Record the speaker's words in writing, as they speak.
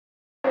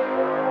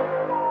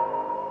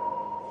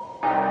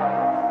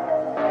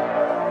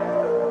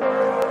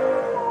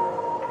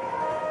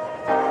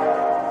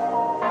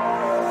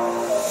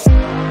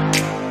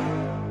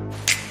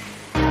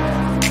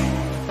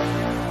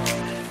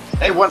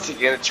Hey, once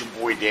again, it's your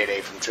boy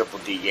Day from Triple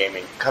D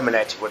Gaming, coming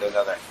at you with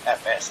another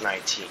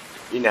FS19.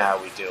 You know how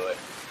we do it.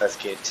 Let's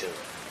get to it.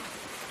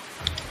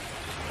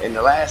 In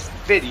the last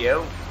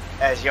video,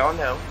 as y'all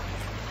know,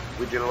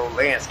 we did a little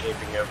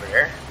landscaping over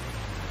here.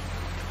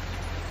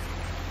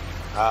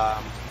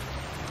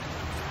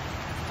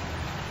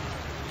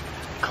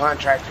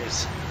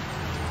 Contractors,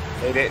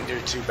 they didn't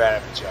do too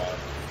bad of a job.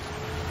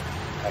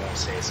 I don't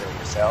say so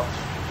myself.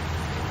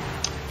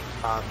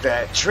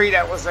 That tree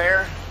that was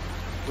there,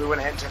 we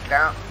went ahead and took it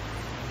out.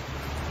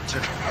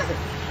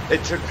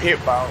 It took me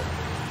about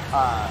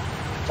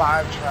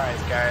 5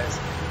 tries, guys.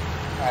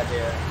 I had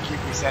to keep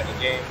resetting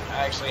the game.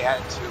 I actually had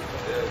to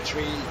put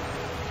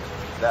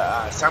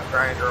the stump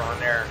grinder on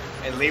there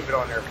and leave it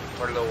on there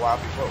for a little while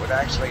before it would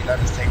actually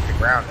let us take the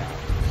ground out.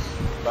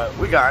 But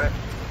we got it.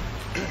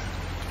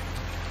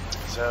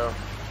 So,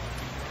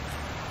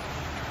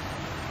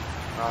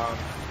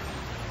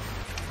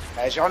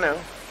 as y'all know,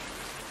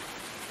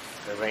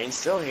 the rain's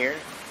still here.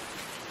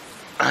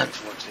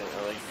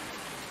 Unfortunately,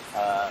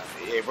 yeah,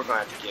 we're gonna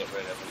have to get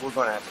rid of it. We're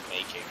gonna have to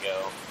make it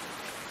go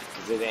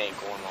because it ain't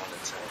going on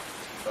its own.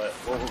 But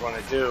what we're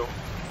gonna do,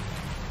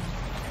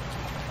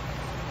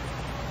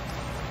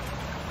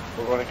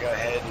 we're gonna go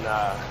ahead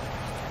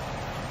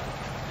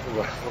and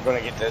we're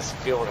gonna get this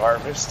field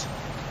harvest.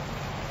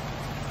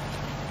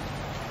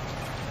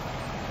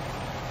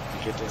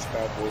 Get this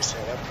bad boy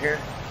set up here.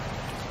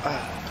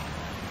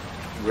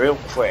 Real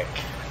quick,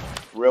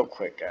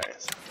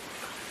 guys.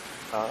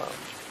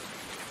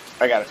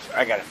 I gotta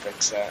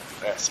fix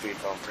that speed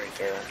bump right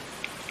there.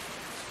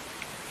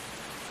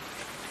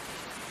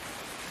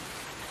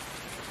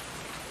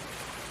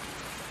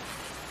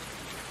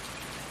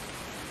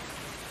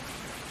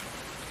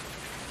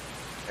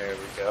 There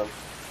we go.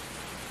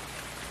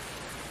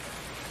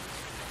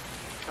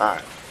 All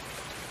right.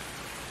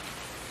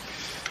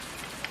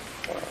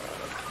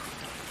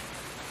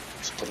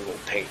 Let's put a little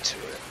paint to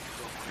it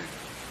real quick.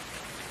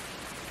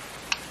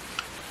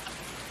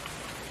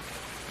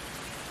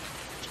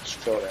 Just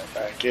fill that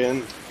back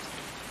in.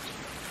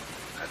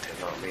 I did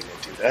not mean to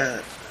do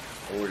that.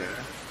 Or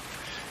that.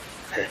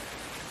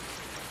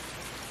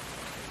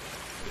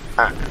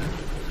 Alright.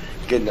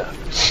 Good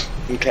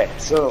enough. Okay,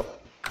 so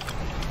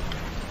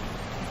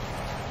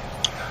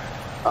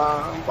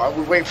while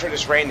we wait for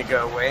this rain to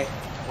go away,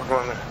 we're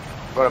gonna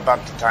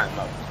bump the time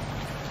up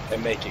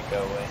and make it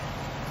go away.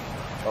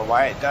 But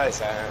while it does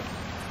that,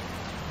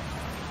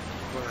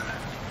 we're gonna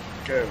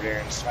go over there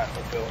and slap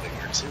a building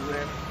or two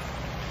in.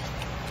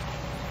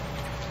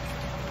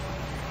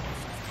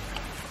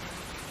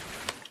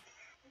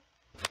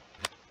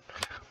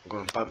 We're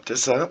gonna bump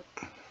this up.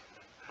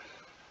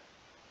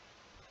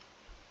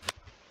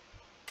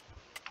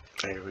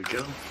 There we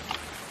go.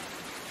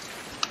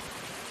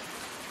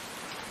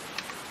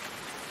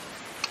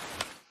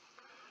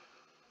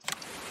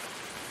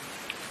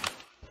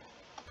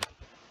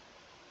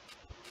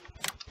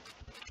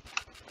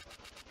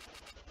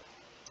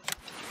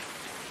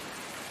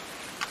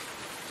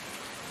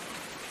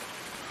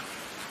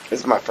 This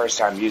is my first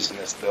time using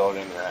this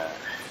building. I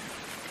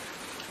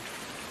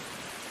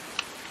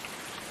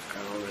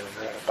don't really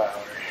know about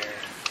her here.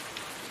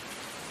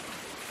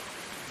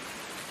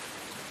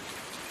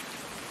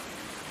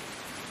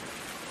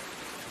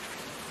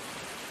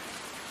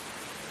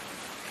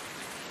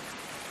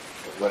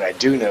 But what I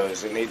do know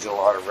is it needs a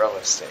lot of real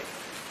estate.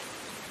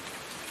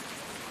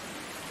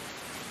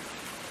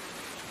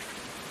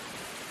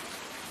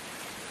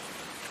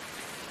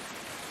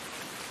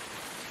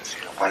 See,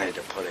 I wanted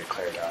to put it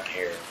clear down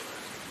here.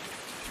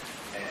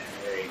 And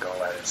there you go,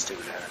 let us do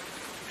that.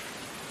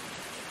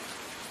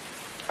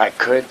 I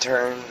could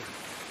turn,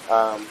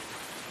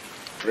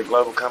 for the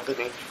global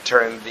company,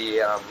 turn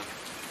the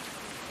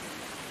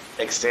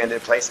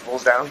extended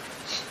placeables down,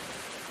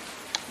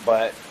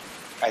 but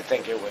I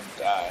think it would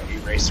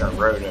erase our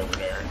road over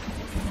there.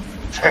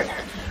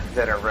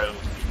 That our road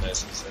would be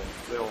missing, so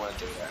we don't want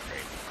to do that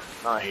right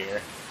now. Not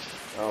here.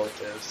 Not with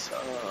this.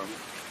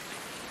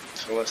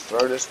 So let's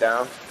throw this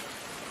down.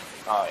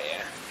 Oh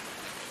yeah.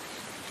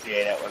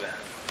 Yeah,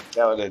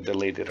 that would have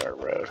deleted our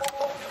road.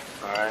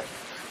 Alright.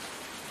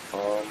 Is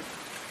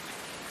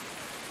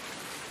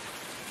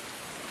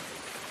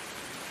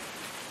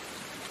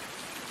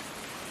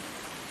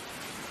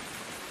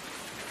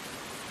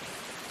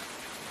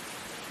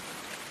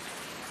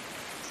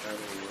that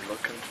what we're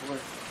looking for?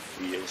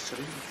 Yes, it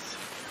is.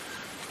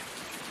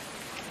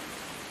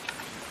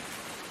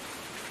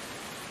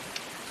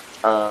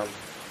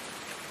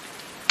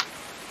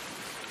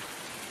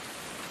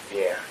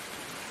 Yeah.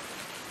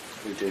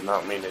 We did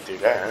not mean to do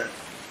that.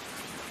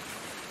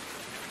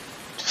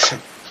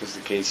 Just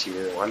in case you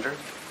were wondering.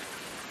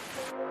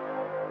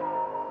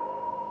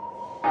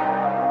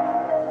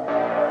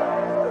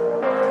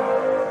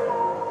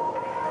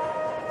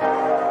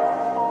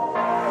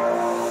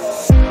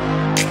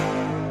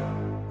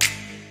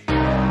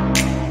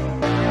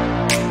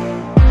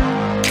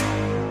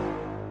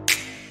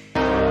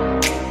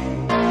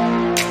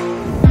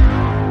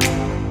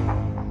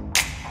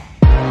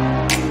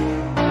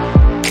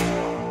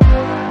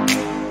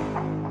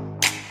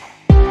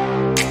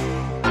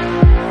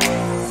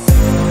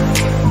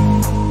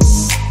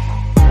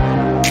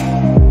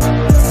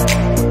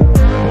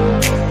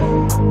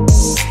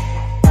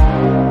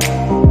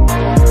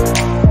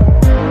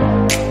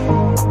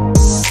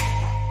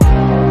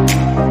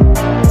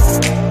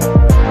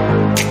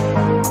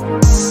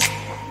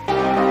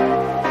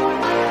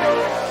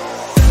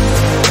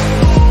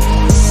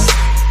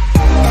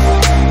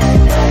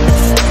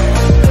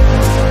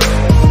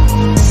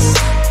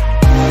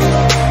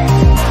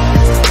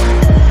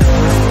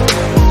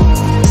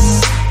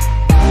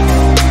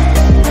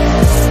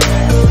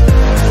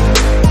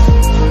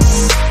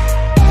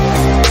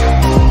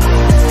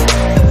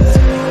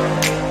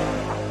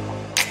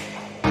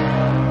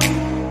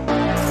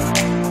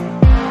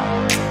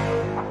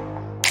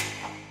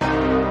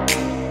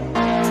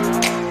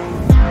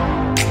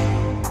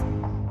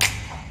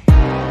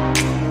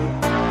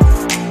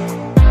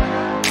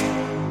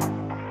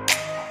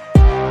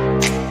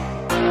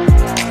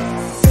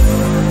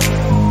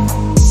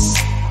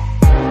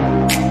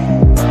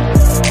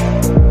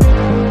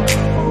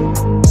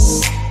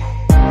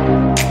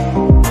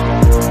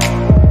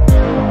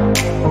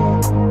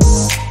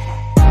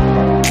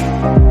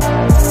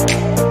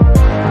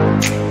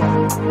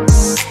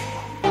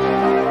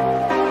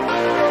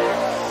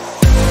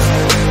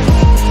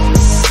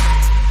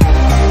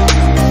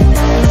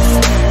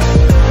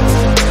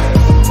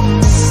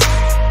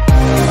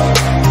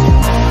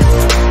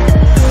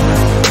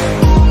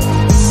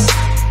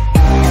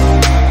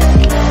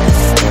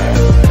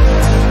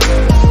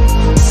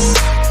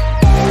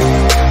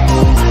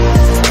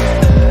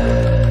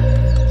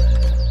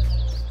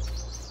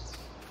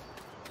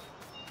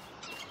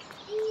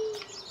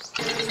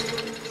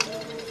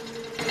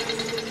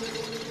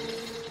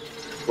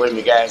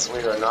 telling you guys, we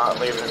are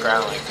not leaving the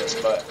ground like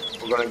this, but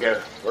we're gonna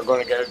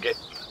go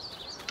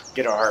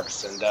get our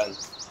harvesting done.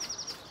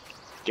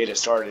 Get it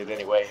started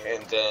anyway,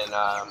 and then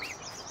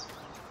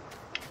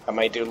I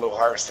might do a little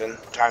harvesting,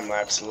 time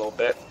lapse a little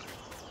bit.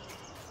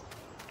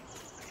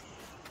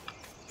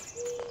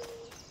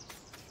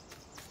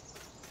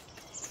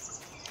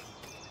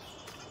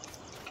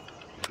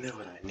 You know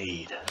what I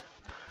need?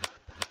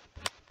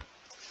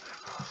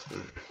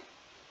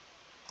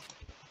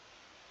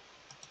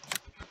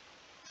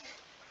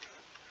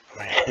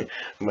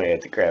 I might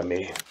have to grab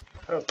me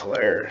a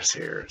Polaris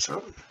here or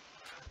something.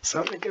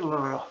 Something to get a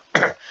little,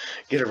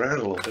 get around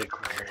a little bit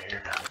quicker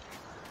here.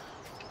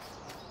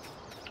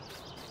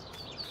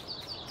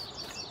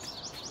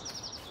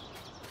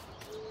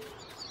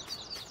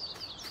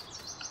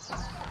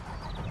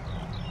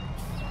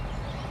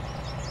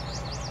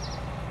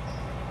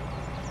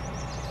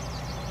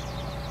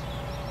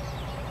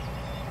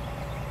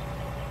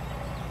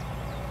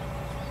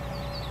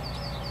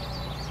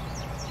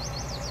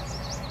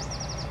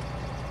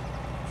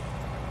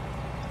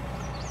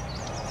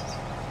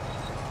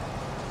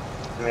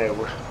 Yeah,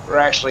 we're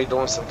actually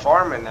doing some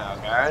farming now,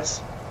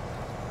 guys.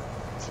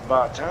 It's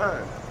about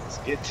time. Let's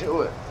get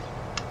to it.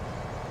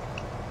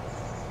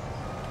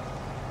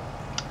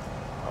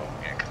 Oh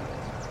yeah,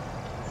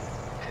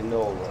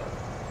 canola.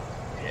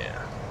 Yeah.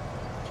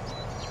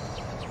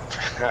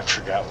 I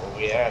forgot what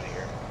we had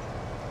here.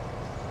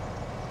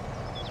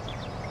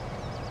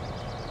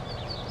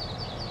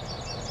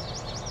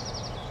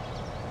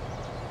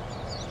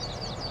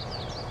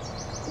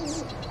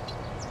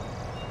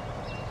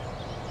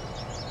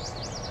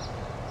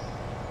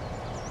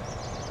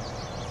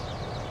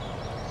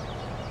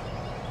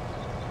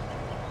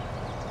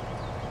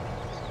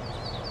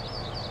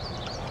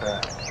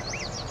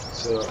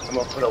 So I'm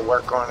gonna put a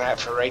work on that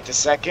for right this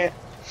second,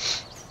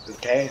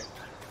 okay?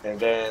 And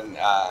then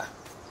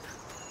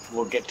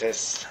we'll get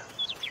this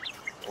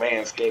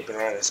landscaping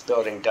around this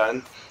building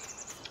done,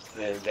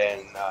 and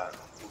then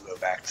we'll go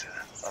back to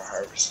our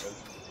harvesting.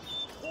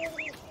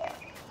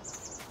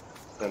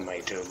 I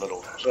might do a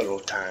little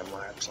time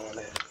lapse on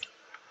it.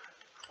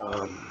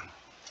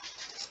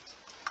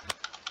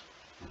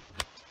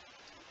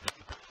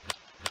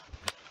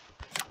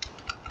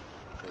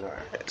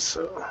 Alright,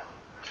 so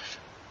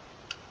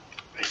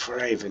before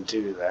I even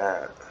do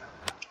that,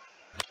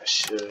 I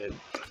should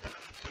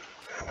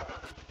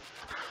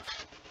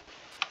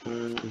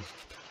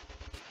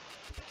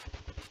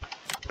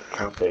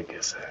how big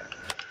is that?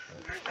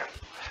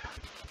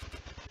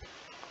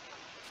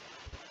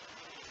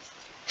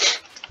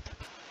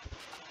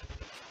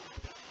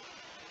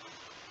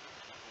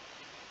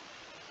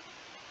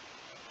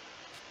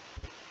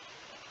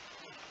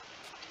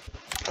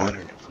 I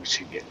wondered if we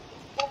should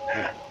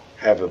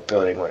have a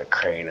building with a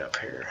crane up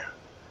here.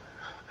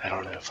 I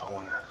don't know if I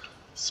want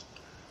to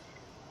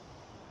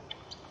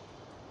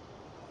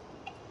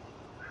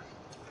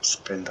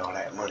spend all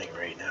that money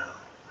right now.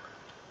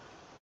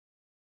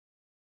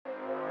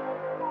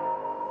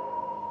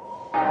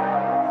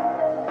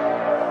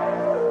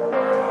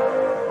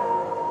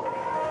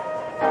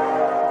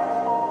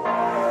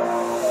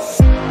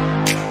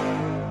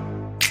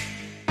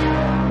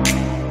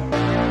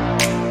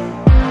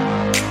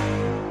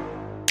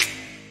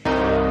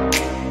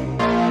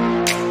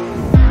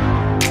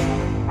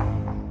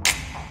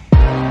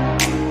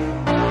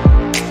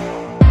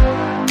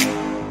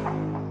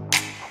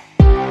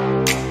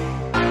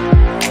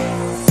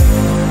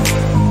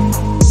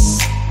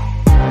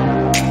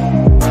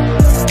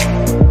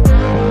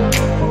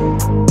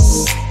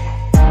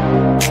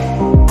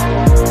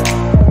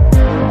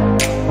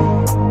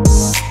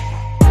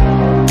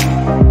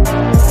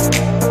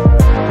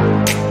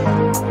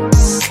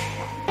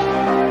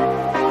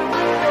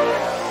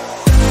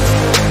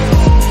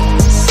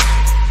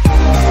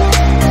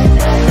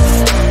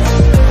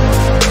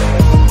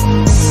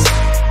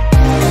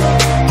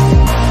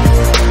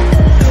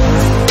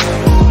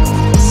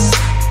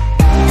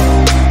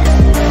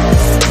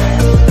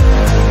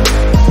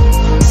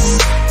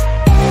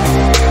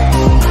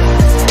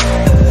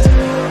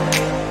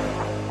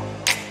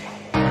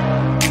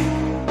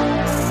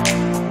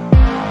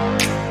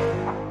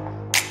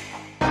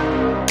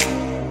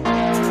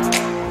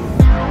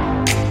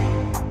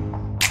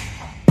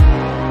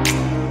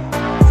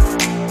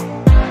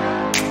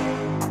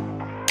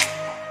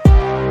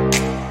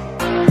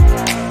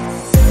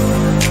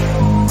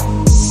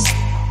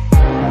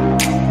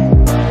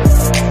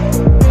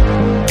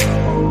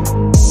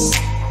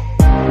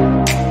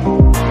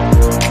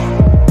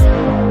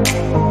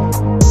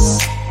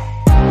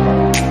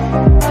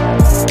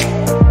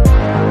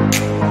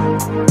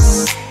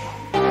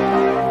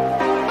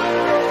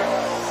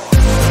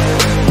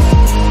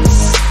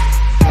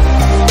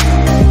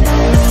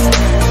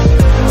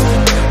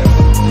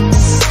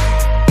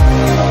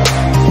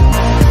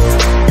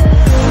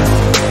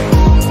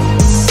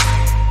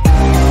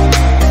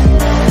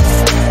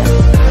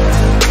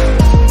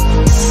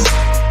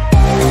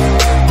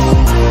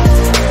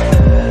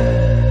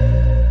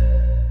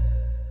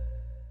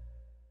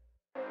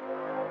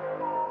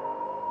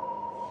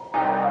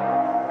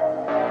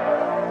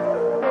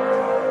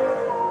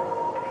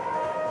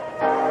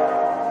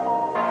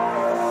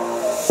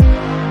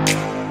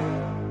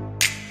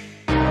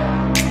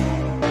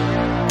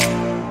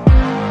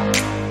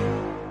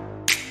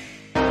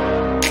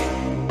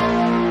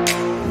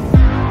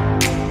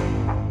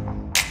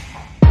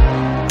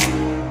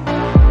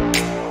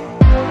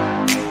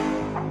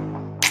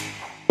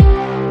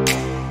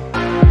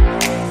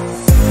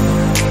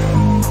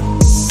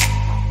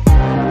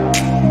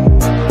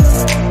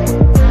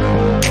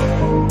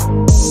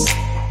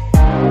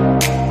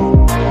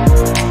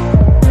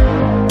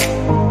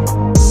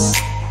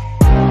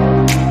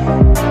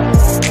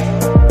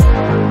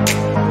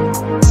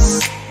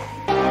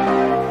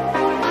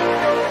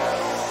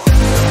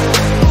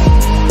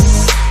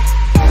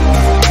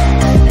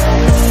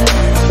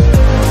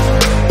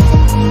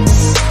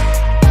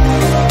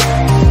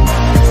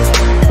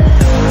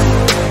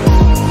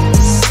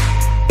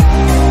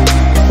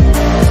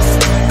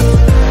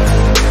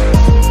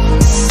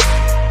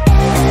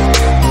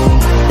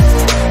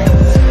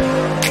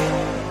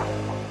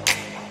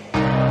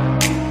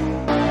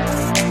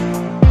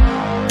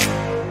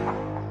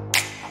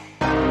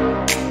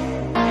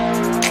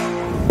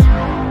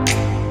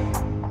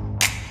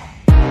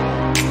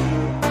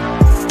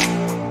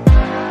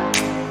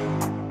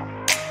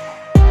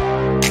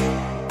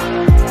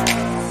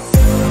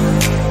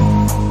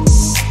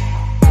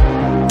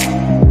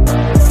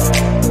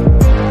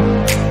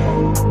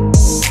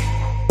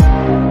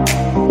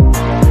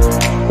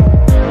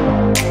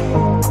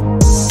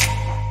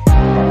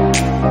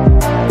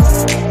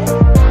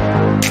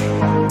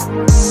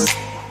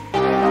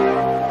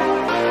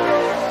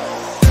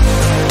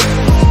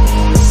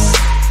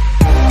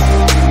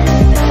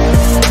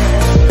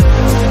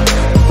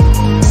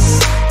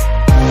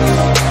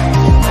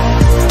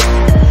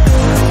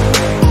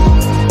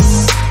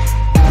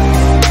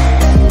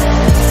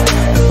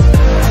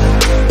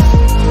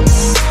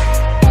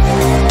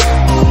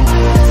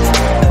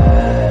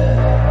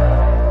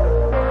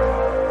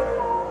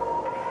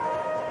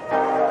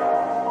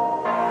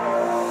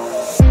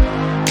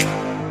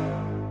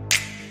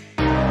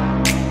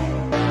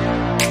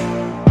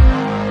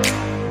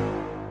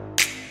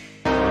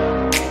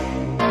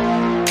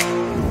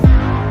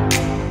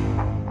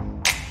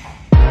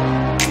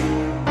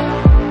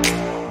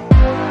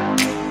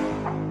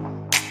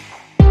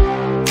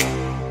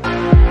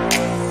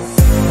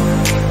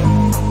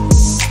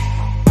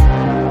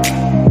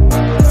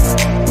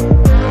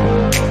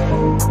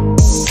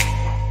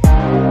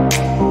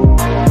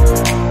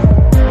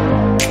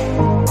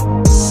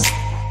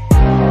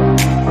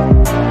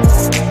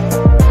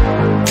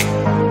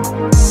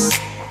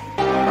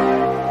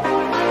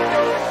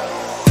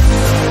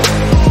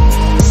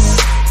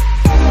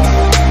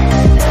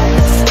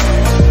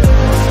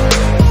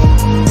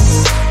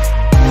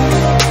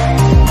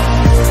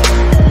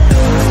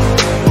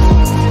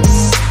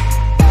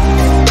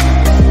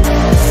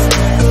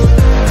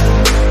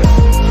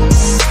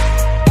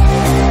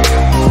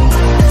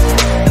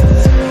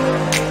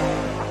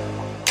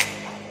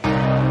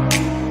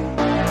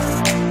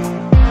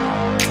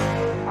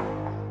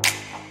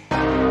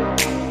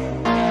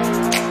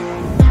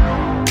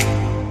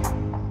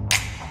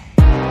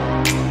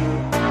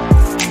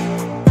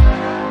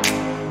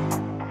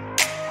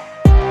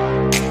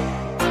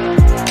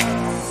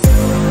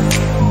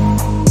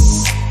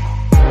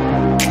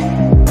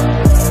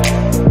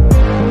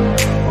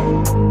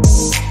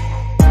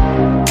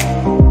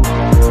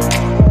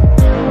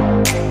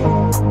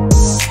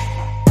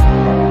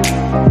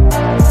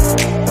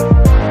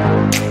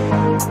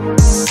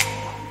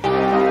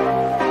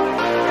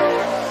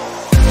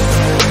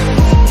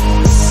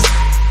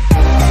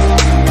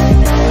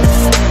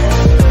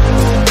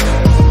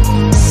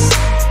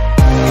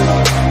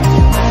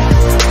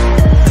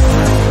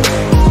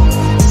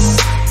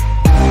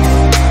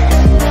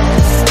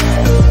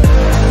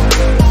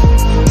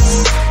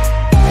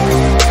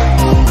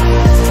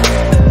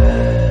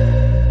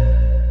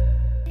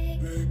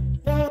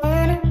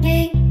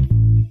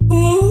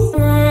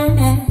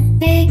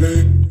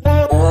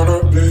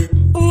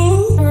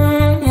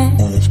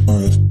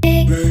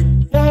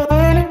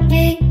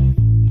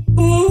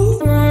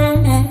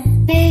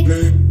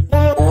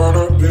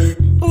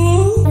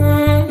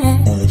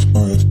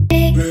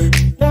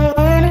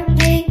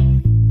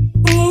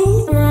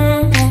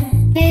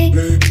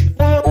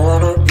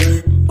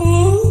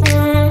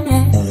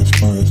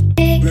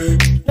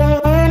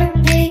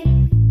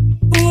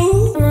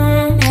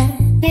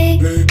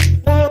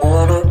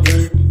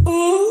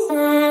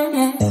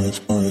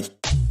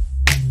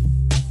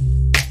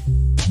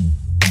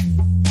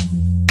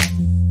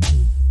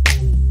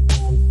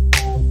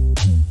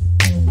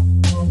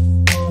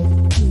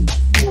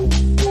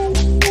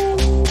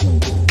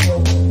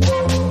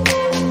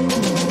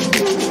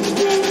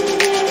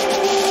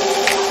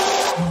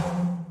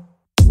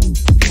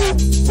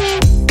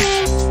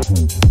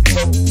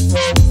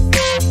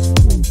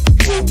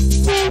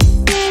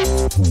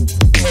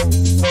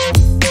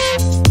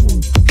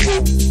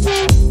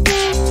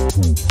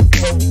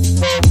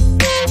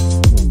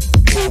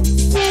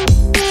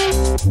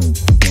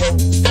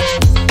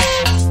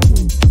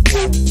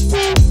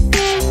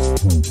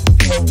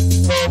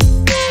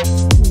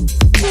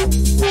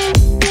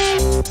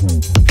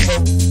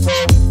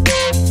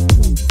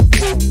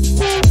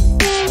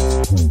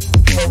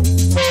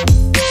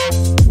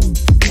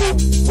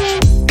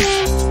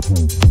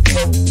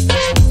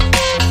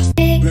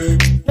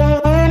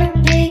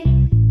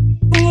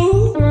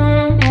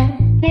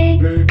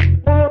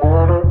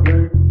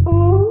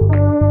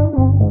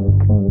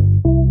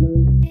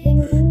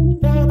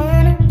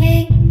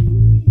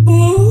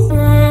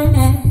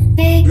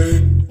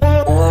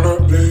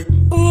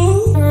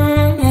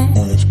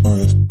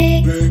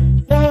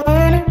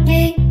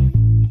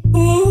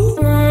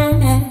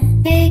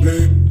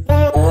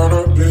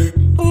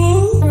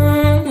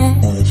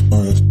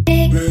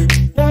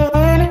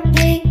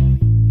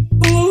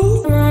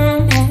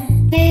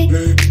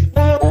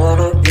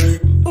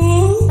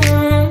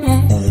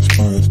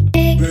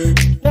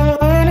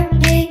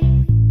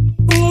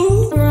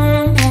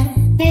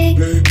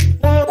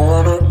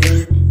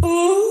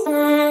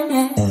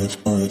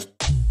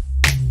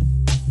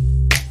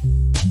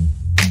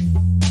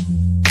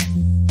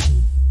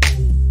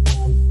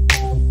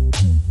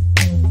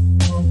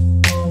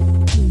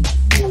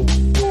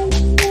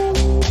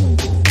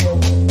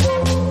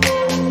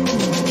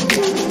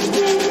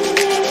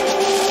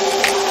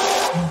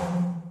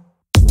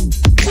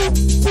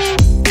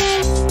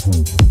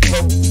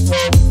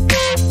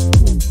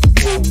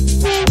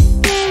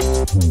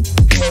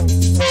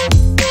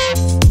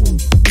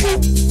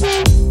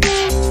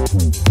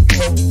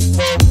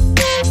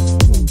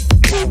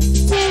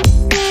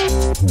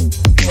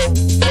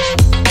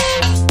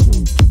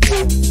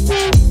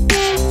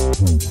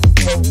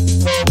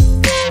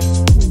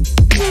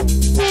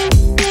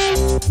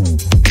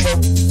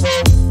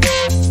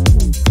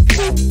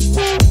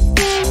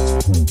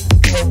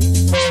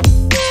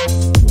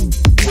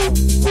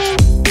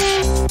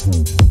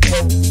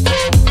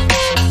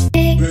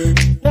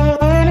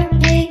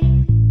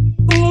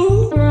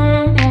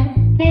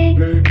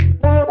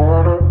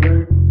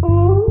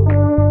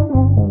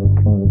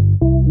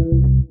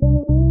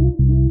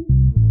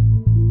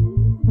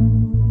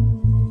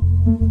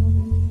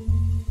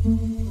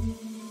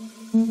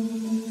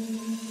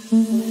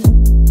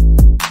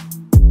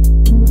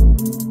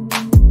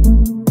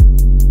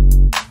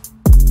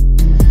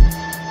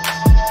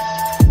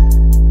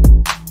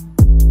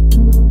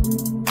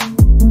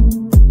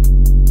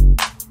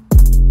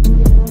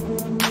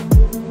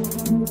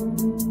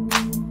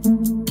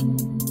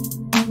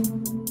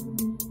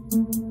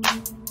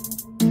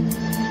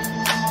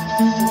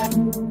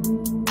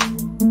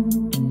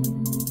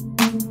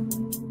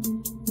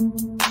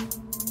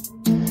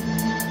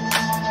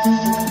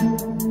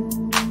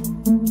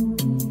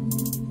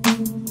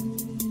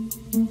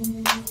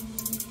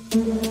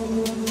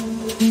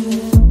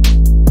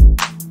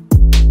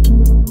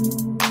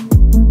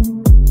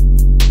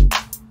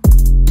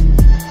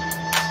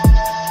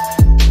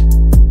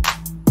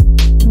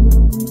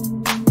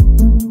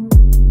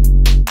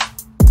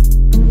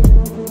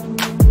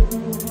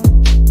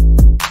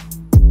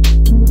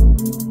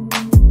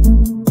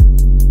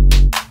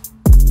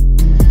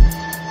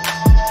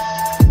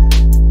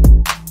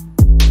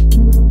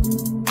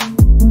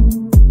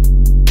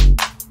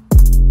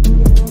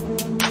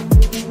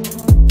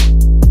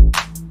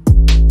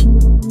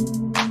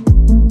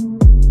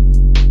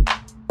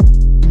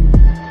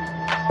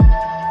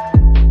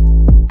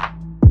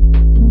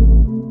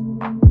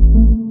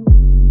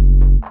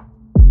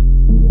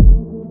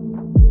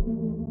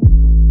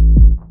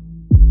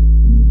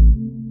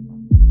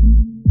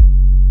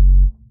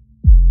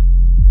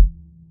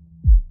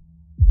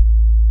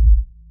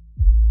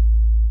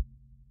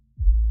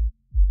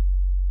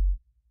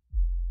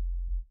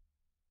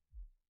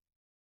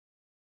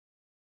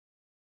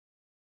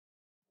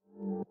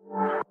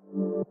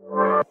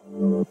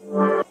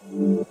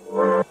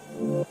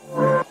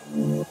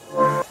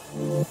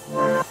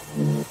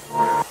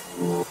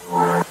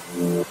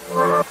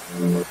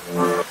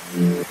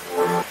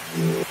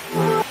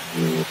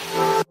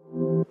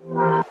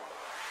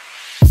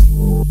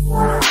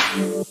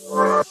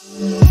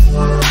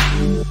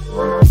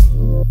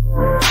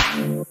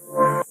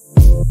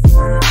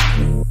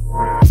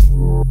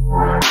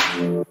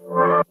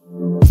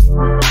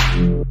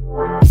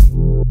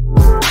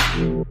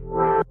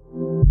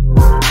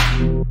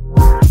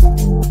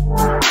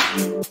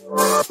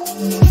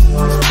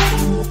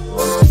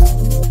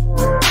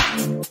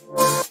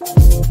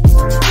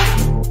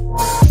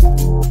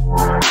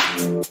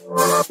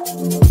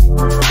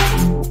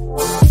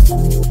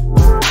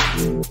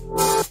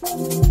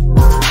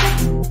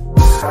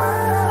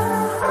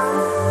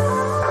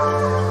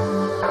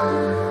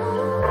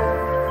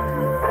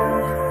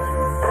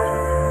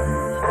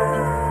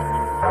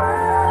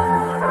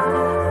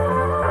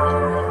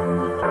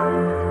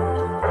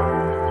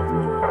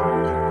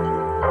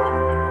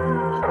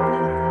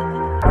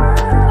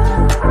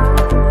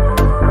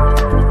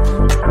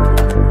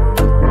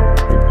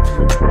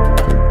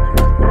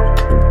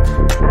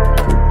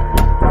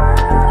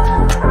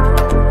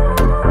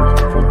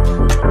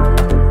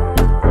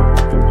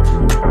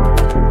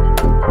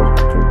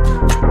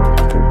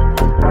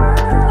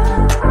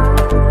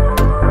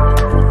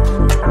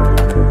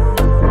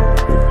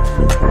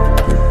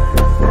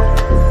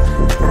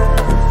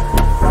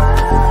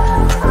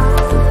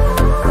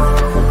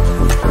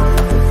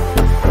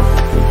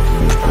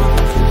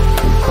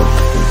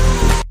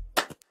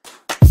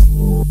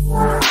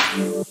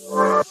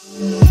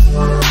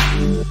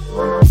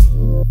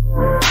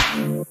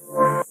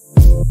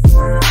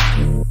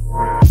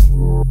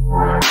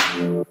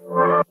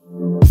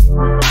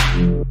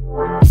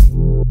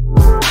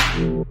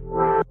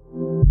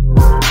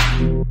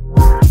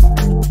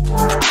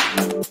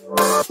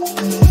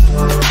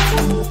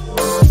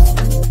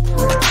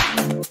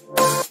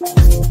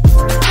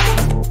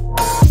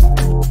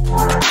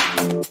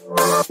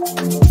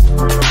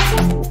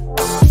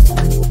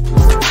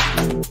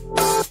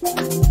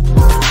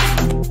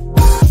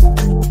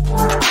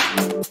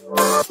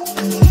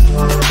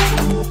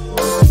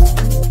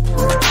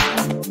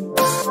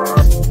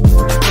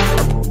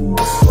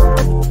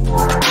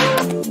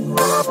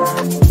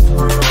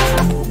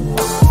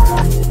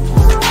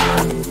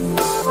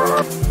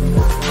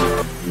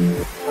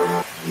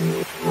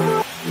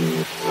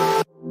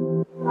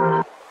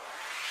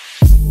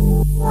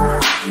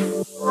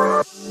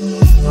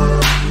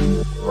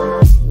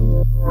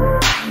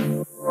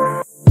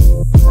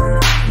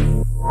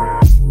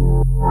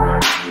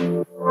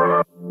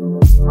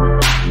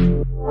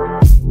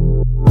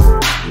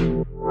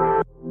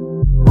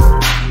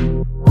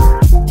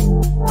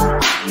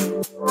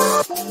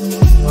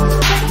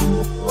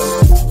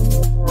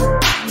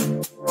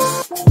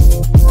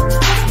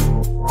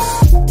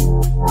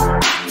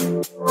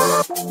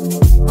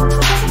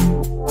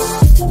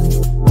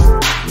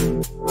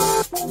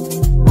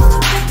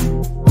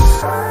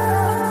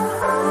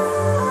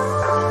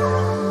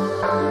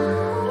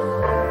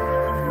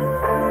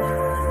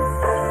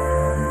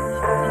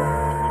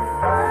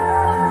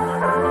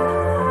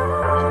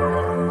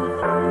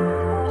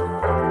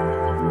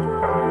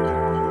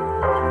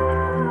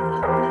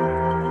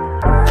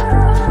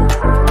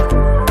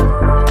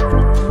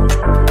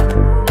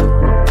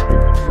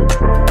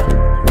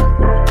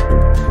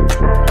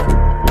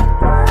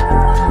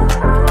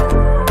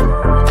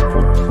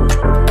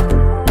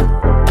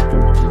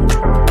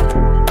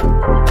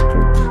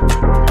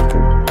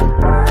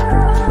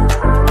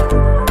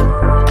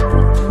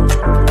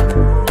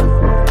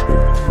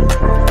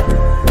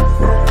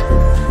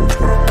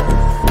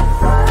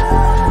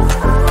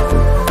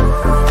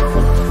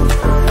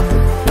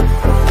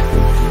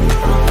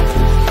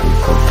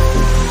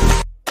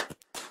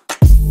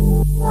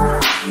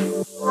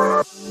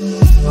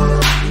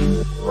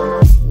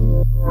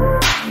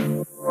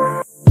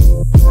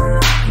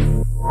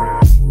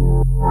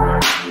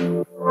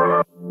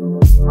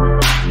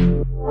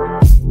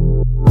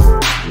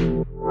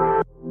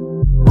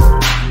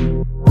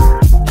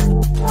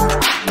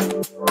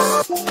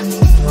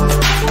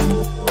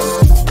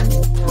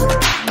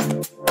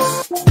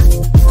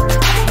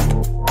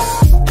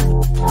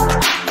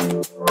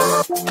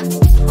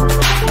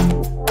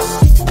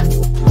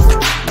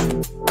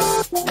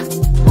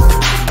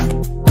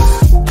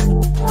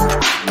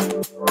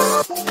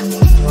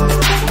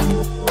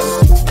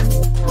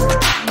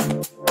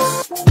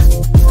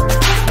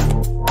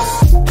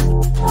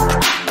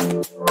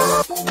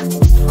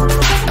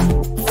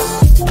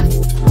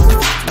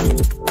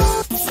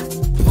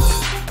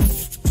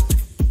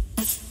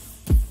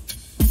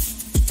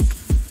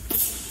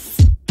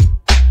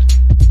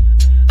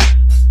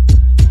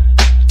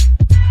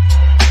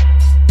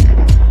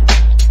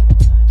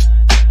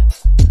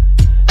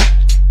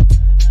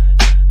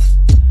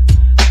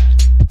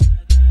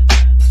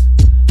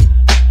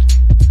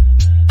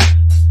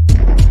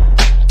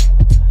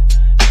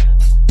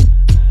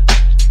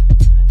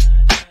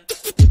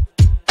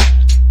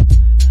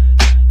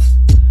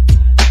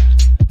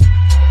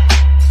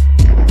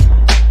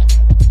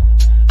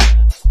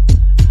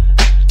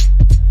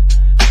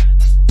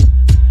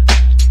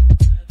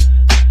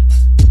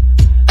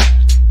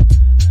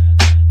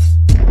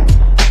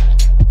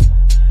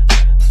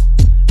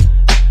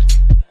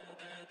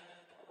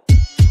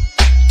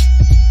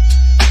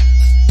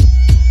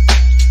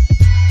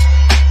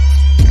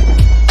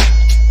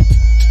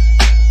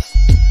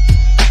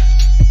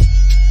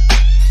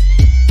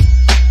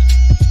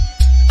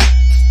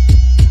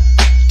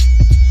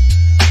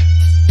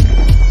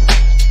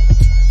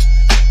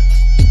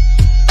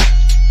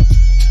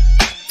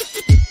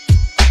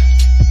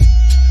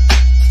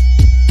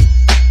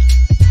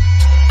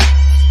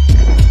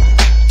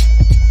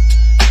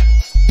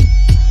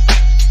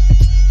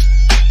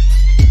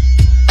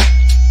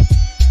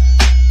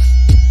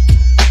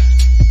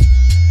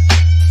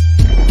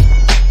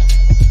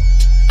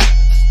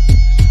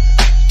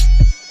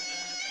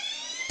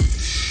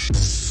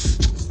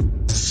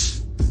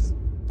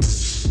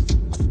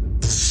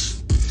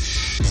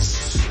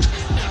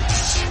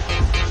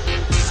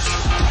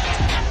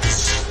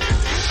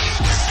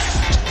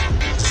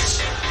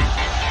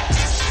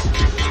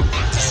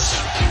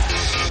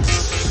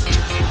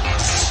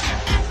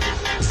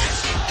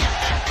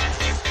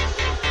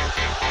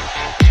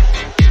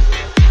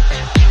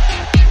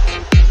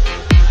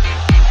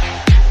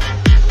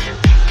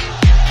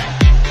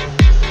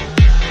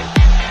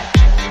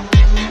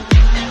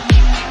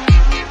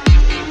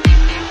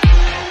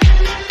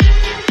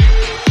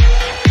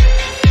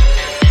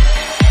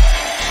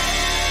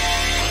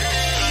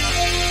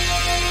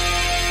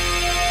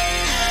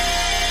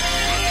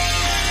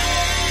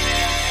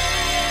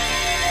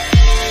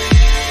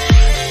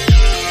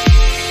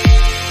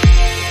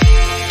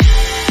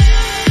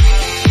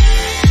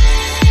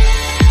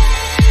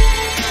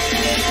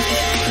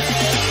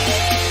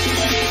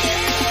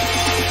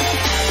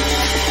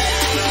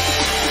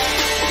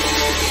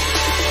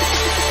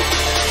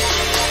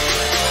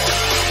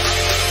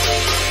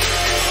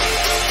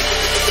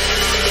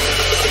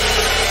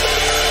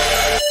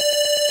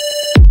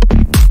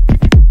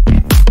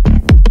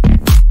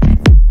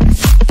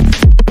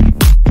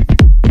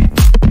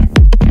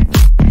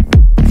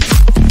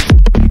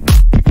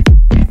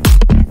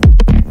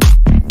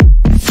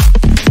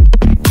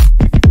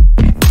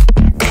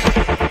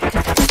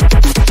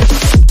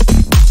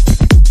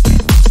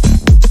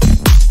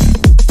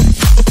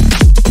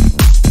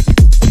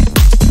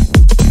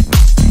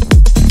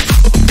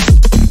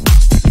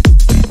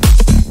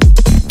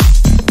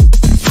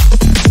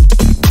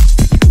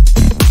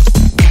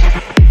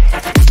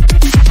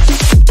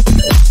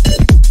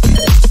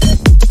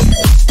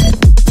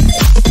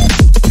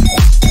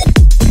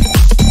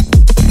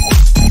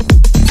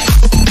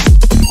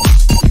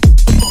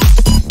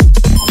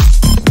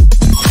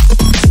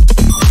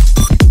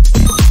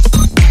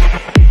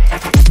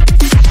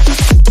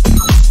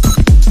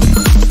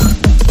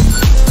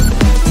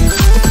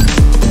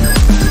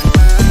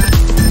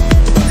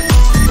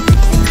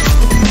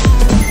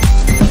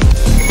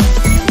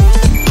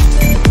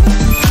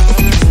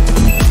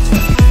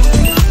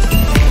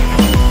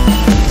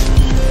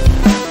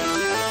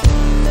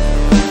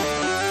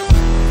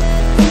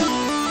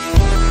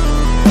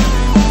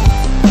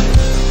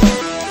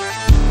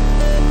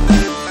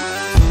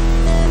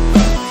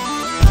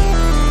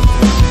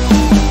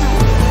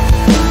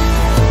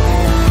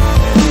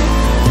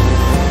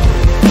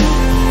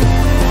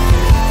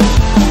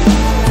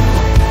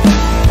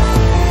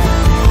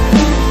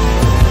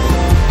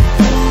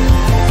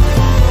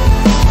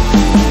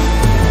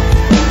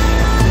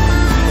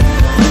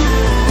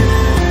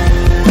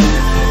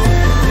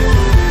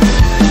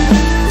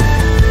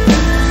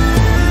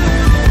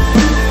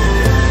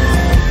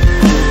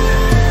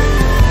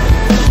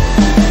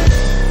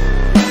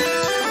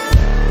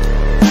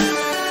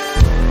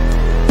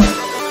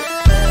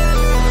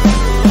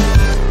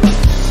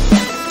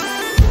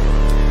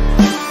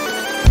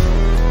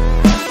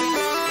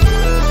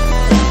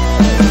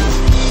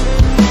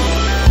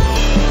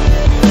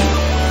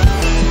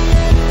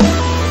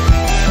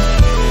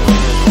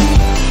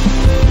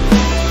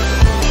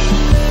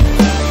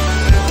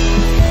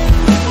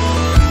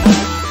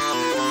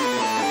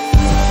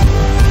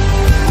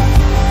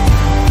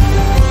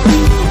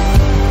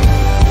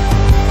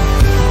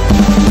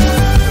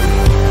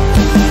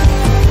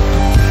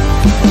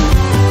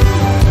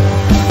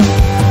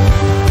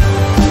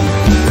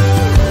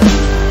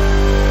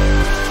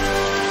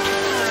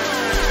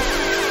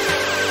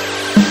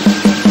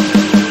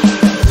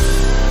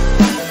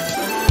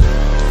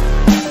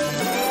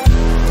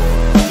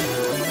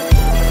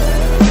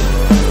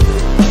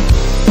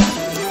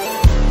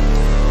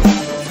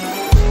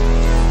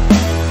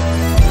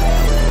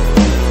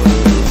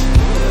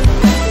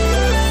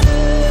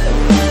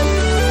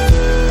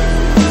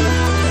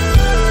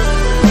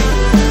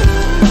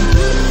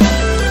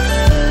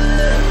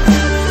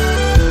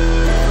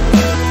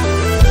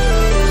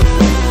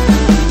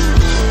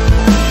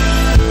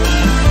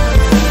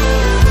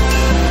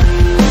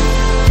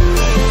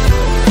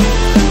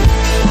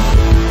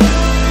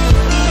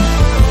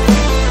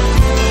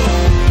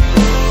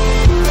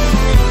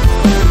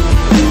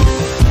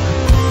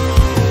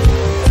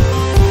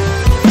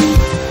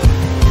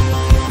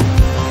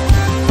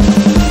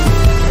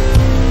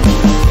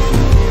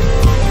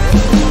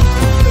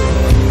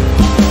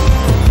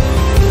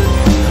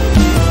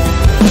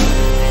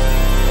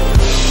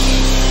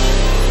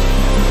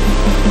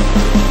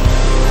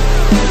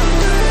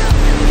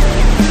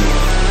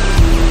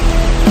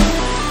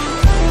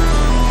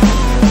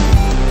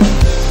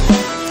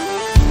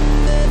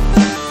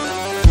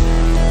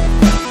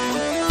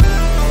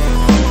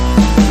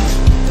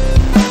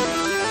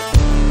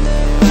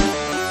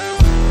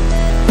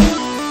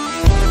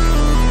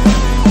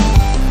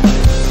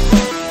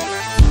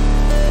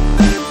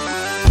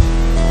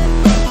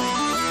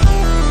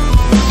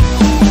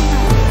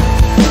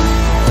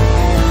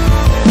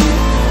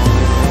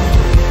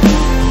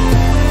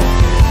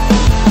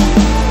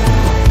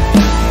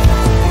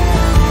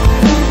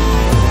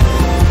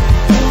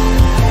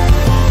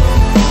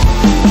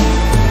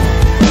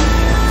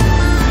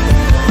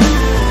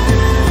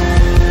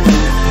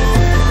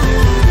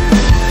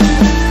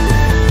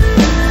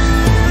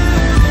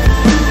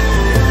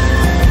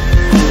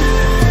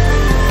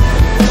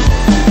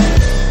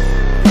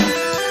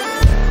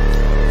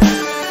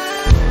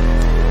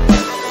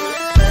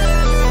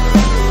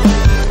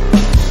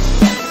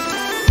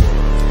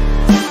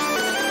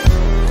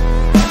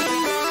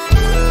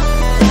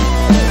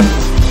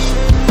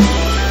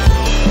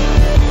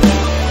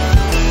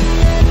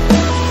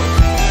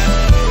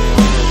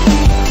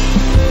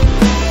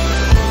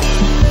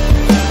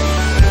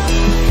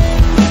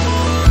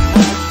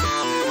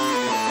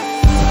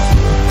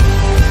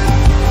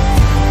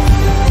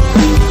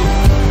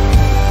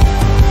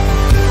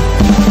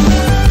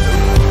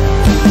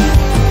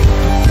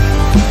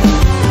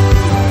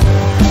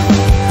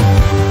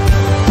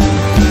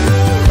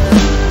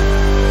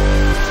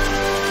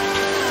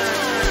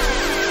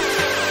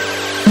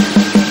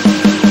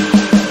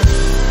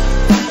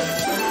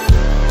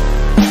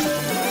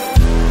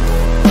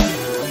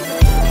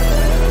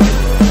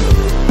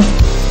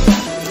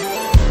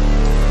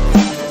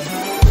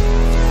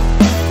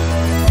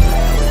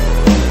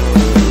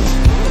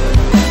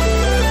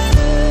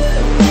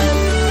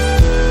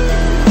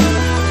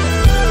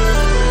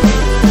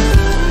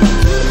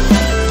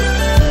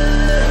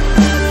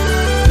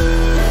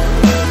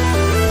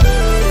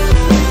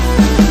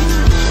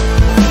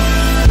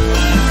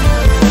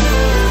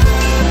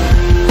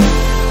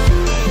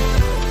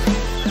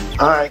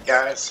 Alright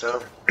guys,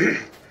 so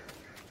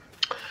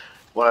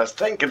what I was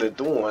thinking of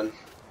doing,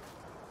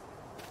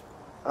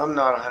 I'm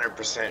not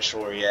 100%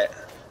 sure yet.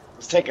 I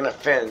was taking a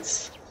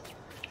fence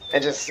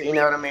and just, you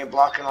know what I mean,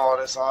 blocking all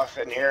this off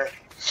in here.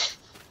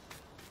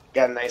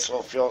 Got a nice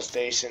little fuel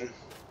station.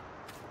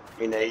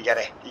 You know, you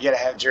gotta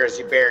have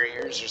Jersey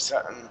barriers or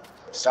something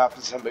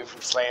stopping somebody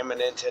from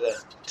slamming into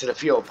the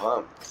fuel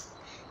pump.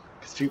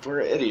 Because people are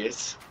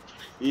idiots.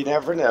 You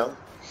never know.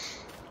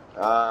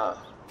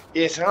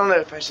 Yes, I don't know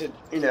if I should,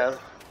 you know,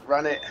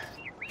 run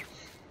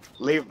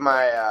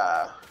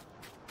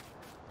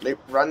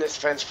this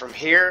fence from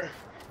here,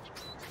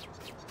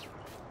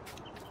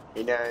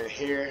 you know,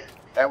 here.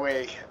 That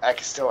way I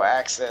can still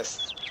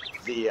access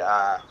the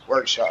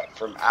workshop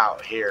from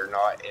out here,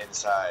 not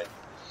inside.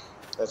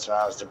 That's what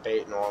I was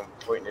debating on,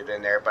 putting it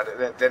in there,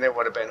 but then it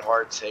would have been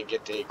hard to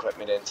get the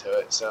equipment into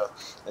it. So,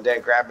 and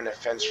then grabbing the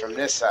fence from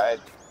this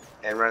side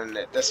and running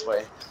it this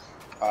way.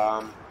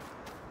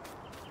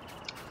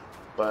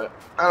 But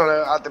I don't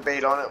know, I'll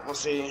debate on it. We'll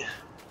see. If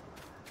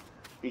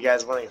you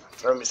guys want to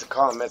throw me some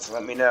comments and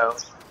let me know.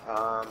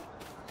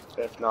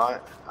 If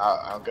not,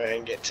 I'll go ahead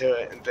and get to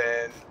it, and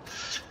then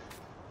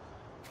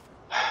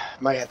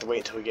might have to wait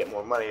until we get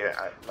more money.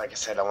 Like I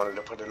said, I wanted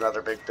to put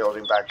another big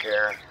building back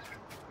here.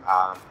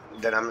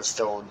 Then I'm gonna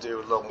still do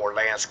a little more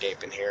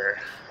landscaping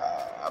here.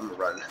 I'm gonna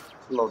run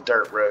little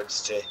dirt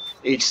roads to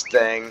each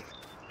thing.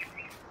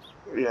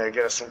 You know,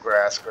 get us some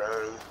grass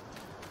grown,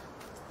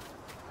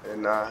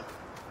 and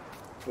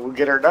we'll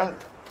get her done.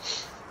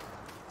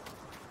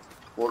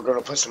 We're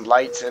gonna put some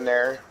lights in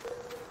there.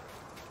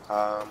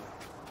 I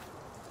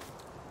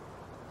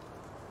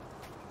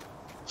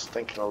was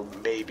thinking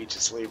of maybe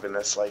just leaving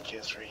this like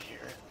this right here.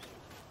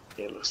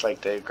 It looks like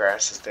the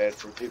grass is dead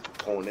from people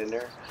pulling in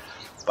there.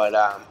 But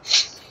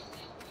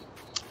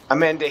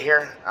I'm into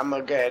here. I'm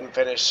gonna go ahead and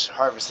finish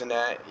harvesting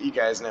that. You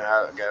guys know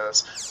how it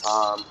goes.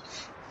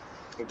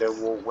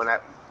 Then when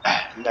that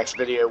next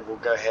video, we'll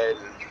go ahead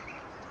and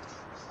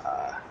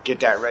get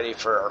that ready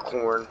for our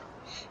corn,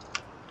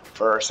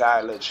 for our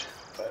silage.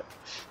 But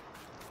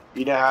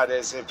you know how it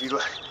is. If you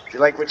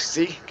like what you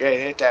see, go ahead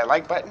and hit that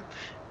like button.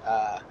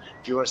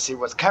 If you want to see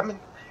what's coming,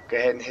 go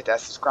ahead and hit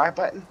that subscribe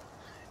button.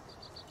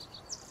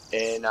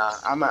 And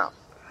I'm out.